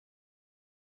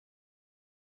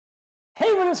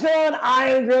What's going on? I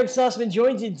am Gregg Sussman,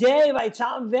 joined today by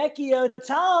Tom Vecchio.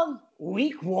 Tom,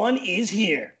 week one is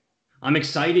here. I'm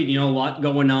excited. A lot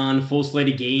going on, full slate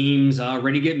of games,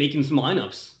 ready to get making some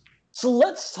lineups. So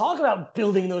let's talk about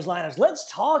building those lineups.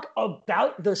 Let's talk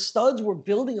about the studs we're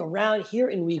building around here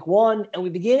in week one. And we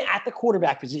begin at the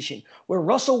quarterback position, where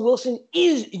Russell Wilson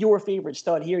is your favorite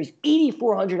stud here. He's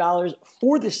 $8,400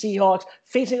 for the Seahawks,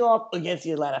 facing off against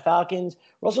the Atlanta Falcons.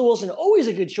 Russell Wilson, always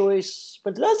a good choice,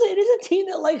 but it is a team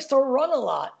that likes to run a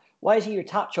lot. Why is he your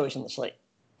top choice on the slate?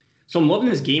 So I'm loving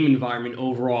this game environment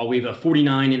overall. We have a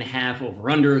 49.5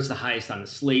 over-under. It's the highest on the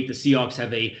slate. The Seahawks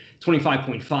have a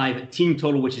 25.5 team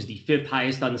total, which is the fifth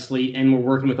highest on the slate, and we're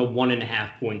working with a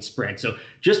 1.5 point spread. So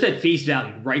just at face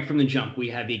value, right from the jump, we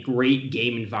have a great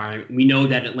game environment. We know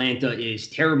that Atlanta is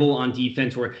terrible on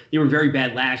defense, or they were very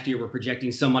bad last year. We're projecting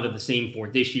somewhat of the same for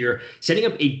this year, setting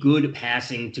up a good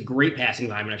passing to great passing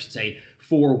environment, I should say,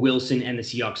 for Wilson and the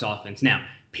Seahawks offense. Now,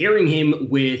 pairing him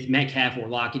with Metcalf or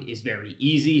Lockett is very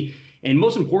easy. And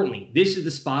most importantly, this is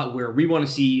the spot where we want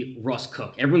to see Russ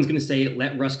cook. Everyone's going to say,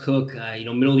 let Russ cook,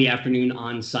 middle of the afternoon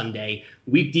on Sunday.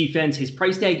 Weak defense, his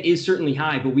price tag is certainly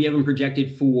high, but we have him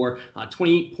projected for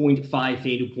 20.5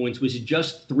 FanDuel points, which is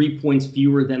just 3 points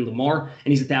fewer than Lamar,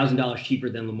 and he's $1,000 cheaper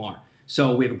than Lamar.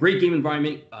 So we have a great game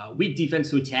environment, weak defense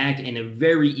to attack, and a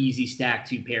very easy stack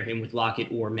to pair him with Lockett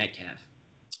or Metcalf.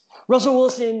 Russell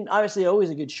Wilson, obviously always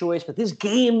a good choice, but this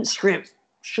game script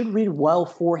should read well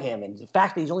for him. And the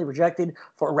fact that he's only projected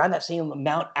for around that same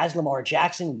amount as Lamar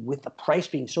Jackson, with the price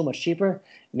being so much cheaper,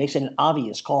 makes it an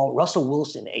obvious call. Russell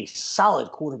Wilson, a solid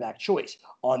quarterback choice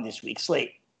on this week's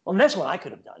slate. Well, the next one I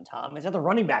could have done, Tom, is at the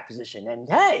running back position. And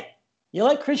hey, you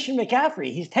like Christian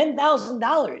McCaffrey. He's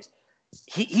 $10,000.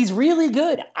 He's really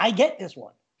good. I get this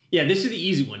one. Yeah, this is the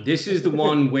easy one. This is the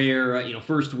one where,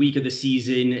 first week of the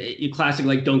season, classic,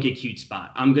 don't get cute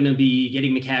spot. I'm going to be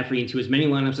getting McCaffrey into as many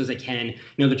lineups as I can,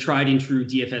 the tried and true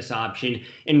DFS option.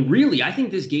 And really, I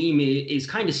think this game is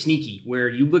kind of sneaky, where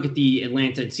you look at the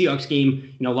Atlanta and Seahawks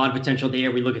game, a lot of potential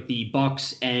there. We look at the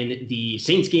Bucs and the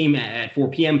Saints game at 4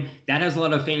 p.m. That has a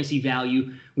lot of fantasy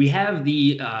value. We have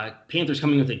the Panthers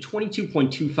coming with a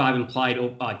 22.25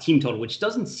 implied team total, which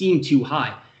doesn't seem too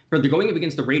high. But they're going up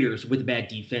against the Raiders with a bad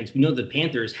defense. We know the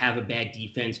Panthers have a bad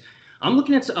defense. I'm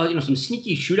looking at some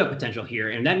sneaky shootout potential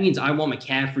here, and that means I want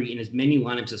McCaffrey in as many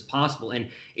lineups as possible.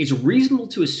 And it's reasonable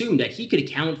to assume that he could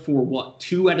account for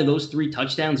 2 out of those 3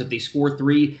 touchdowns if they score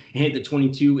 3 and hit the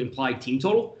 22 implied team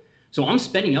total. So I'm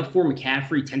spending up for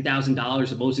McCaffrey, $10,000,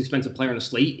 the most expensive player on the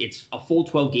slate. It's a full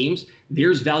 12 games.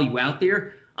 There's value out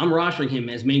there. I'm rostering him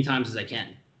as many times as I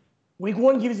can. Week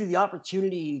one gives you the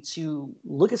opportunity to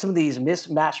look at some of these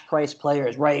mismatched price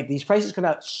players, right? These prices come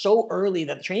out so early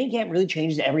that the training camp really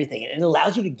changes everything. And it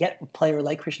allows you to get a player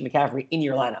like Christian McCaffrey in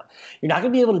your lineup. You're not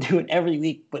going to be able to do it every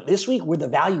week, but this week where the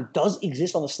value does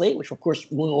exist on the slate, which of course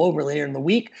we'll go over later in the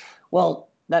week, well,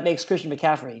 that makes Christian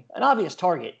McCaffrey an obvious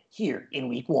target here in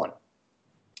week one.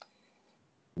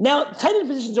 Now, tight end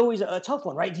position is always a tough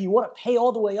one, right? Do you want to pay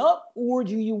all the way up, or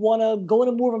do you want to go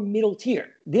into more of a middle tier?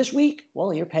 This week,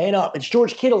 well, you're paying up. It's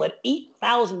George Kittle at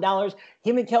 $8,000.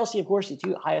 Him and Kelsey, of course, the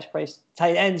 2 highest priced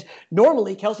tight ends.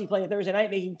 Normally, Kelsey playing Thursday night,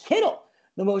 making Kittle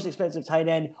the most expensive tight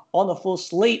end on the full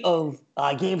slate of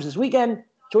games this weekend.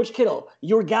 George Kittle,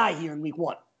 your guy here in week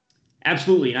one.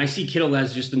 Absolutely. And I see Kittle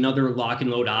as just another lock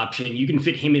and load option. You can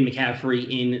fit him and McCaffrey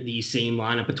in the same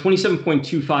lineup. A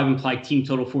 27.25 implied team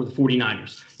total for the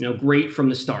 49ers. Great from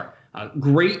the start.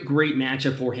 Great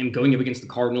matchup for him going up against the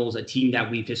Cardinals, a team that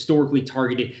we've historically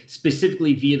targeted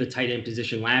specifically via the tight end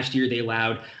position. Last year, they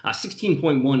allowed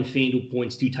 16.1 FanDuel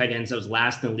points to tight ends. That was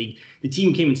last in the league. The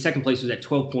team came in second place, was at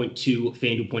 12.2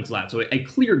 FanDuel points allowed. So a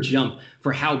clear jump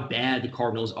for how bad the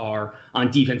Cardinals are on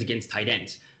defense against tight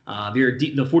ends.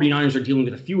 The 49ers are dealing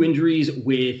with a few injuries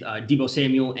with Deebo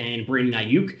Samuel and Brandon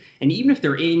Ayuk. And even if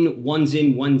they're one's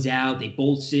in, one's out, they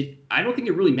both sit, I don't think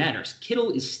it really matters.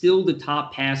 Kittle is still the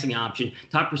top passing option,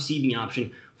 top receiving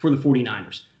option for the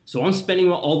 49ers. So I'm spending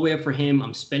all the way up for him.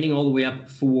 I'm spending all the way up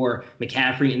for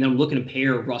McCaffrey, and then I'm looking to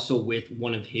pair Russell with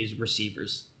one of his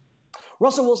receivers.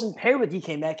 Russell Wilson paired with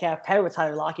DK Metcalf, paired with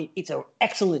Tyler Lockett. It's an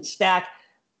excellent stack.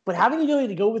 But having the ability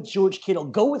to go with George Kittle,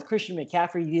 go with Christian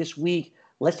McCaffrey this week,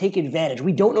 let's take advantage.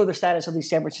 We don't know the status of these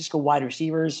San Francisco wide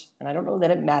receivers, and I don't know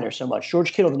that it matters so much.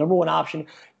 George Kittle, the number one option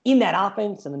in that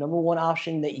offense, and the number one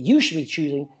option that you should be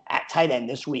choosing at tight end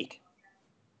this week.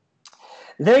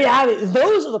 There you have it.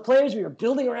 Those are the players we are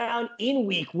building around in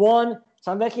week one.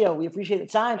 Tom Vecchio, we appreciate the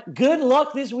time. Good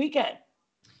luck this weekend.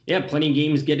 Yeah, plenty of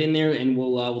games. Get in there, and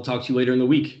we'll talk to you later in the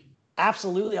week.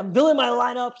 Absolutely. I'm building my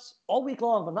lineups all week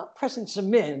long, but I'm not pressing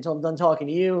submit until I'm done talking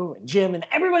to you and Jim and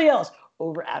everybody else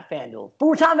over at FanDuel.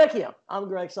 For Tom Vecchio, I'm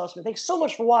Gregg Sussman. Thanks so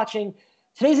much for watching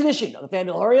today's edition of the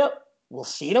FanDuel Hurry Up. We'll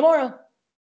see you tomorrow.